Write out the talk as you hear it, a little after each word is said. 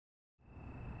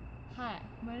Hi,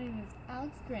 my name is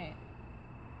Alex Grant,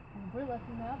 and we're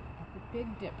looking up at the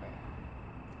Big Dipper.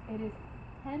 It is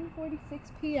 10:46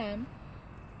 p.m.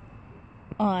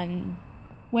 on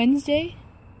Wednesday,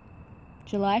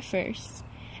 July 1st,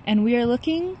 and we are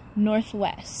looking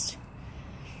northwest.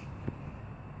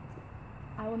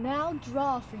 I will now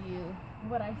draw for you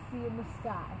what I see in the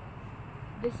sky.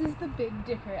 This is the Big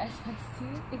Dipper as I see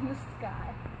it in the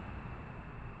sky.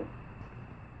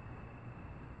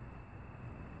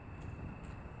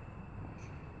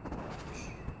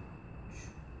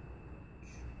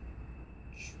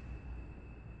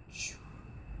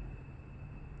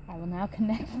 I will now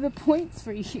connect the points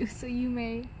for you so you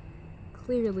may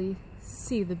clearly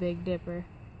see the Big Dipper.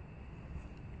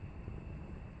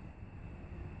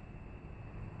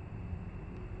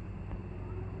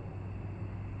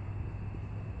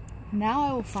 Now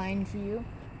I will find for you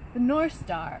the North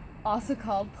Star, also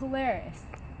called Polaris,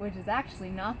 which is actually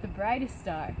not the brightest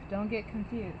star. Don't get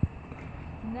confused.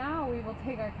 Now we will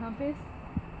take our compass,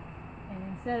 and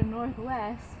instead of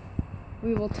northwest,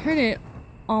 we will turn it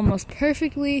almost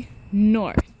perfectly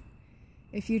north.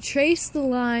 If you trace the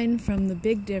line from the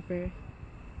Big Dipper,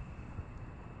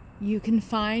 you can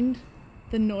find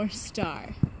the North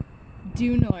Star.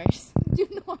 Due north. Due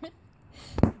north.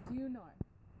 Due north.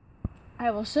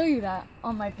 I will show you that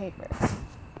on my paper.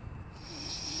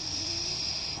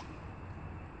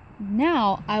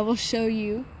 Now I will show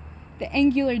you the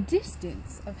angular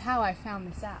distance of how I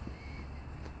found this out.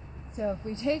 So if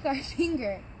we take our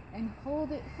finger and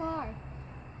hold it far,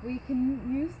 we can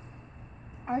use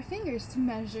our fingers to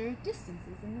measure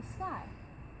distances in the sky.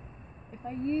 If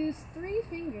I use 3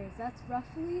 fingers, that's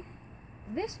roughly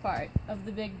this part of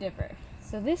the Big Dipper.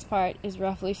 So this part is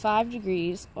roughly 5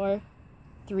 degrees, or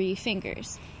 3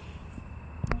 fingers.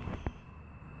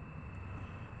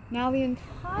 Now the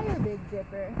entire Big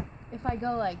Dipper, if I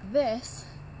go like this,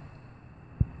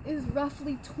 is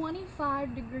roughly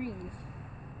 25 degrees,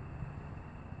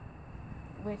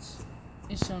 which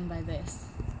is shown by this.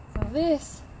 So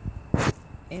this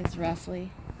is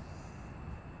roughly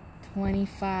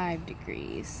 25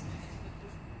 degrees.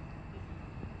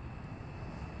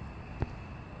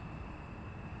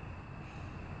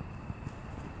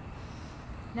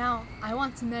 Now, I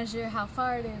want to measure how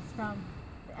far it is from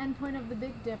the endpoint of the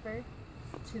Big Dipper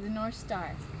to the North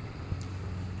Star.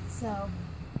 So,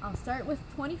 I'll start with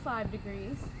 25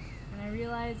 degrees, and I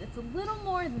realize it's a little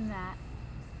more than that.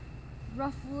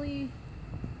 Roughly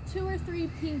 2 or 3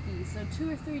 pinkies, so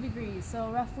 2 or 3 degrees. So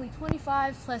roughly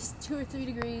 25 plus 2 or 3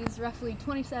 degrees, roughly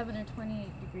 27 or 28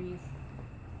 degrees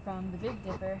from the Big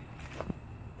Dipper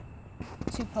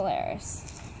to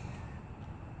Polaris.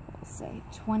 Say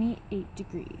 28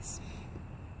 degrees.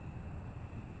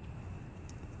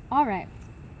 Alright,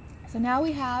 so now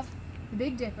we have the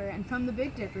Big Dipper, and from the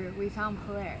Big Dipper we found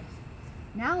Polaris.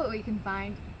 Now what we can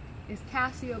find is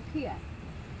Cassiopeia,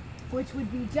 which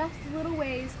would be just a little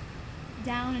ways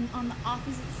down and on the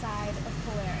opposite side of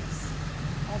Polaris.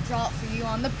 I'll draw it for you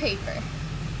on the paper.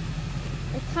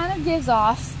 It kind of gives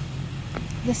off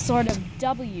this sort of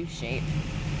W shape,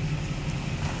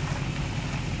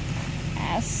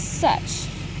 as such.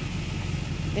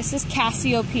 This is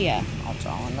Cassiopeia. I'll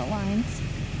draw on the lines.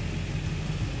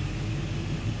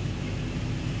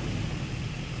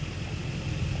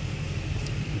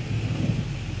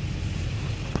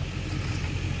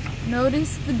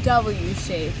 Notice the W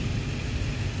shape.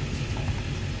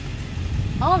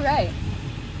 Alright,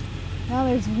 now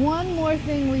there's one more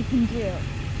thing we can do,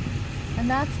 and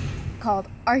that's called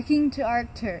arcing to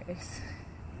Arcturus.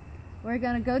 We're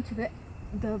going to go to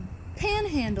the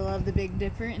panhandle of the Big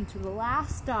Dipper into the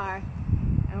last star,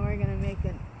 and we're going to make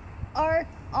an arc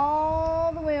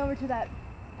all the way over to that,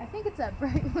 I think it's that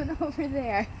bright one over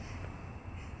there.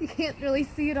 You can't really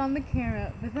see it on the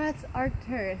camera, but that's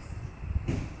Arcturus.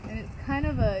 And it's kind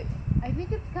of I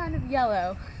think it's kind of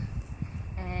yellow.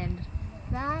 And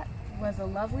that was a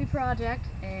lovely project,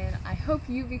 and I hope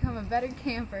you become a better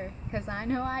camper, because I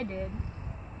know I did.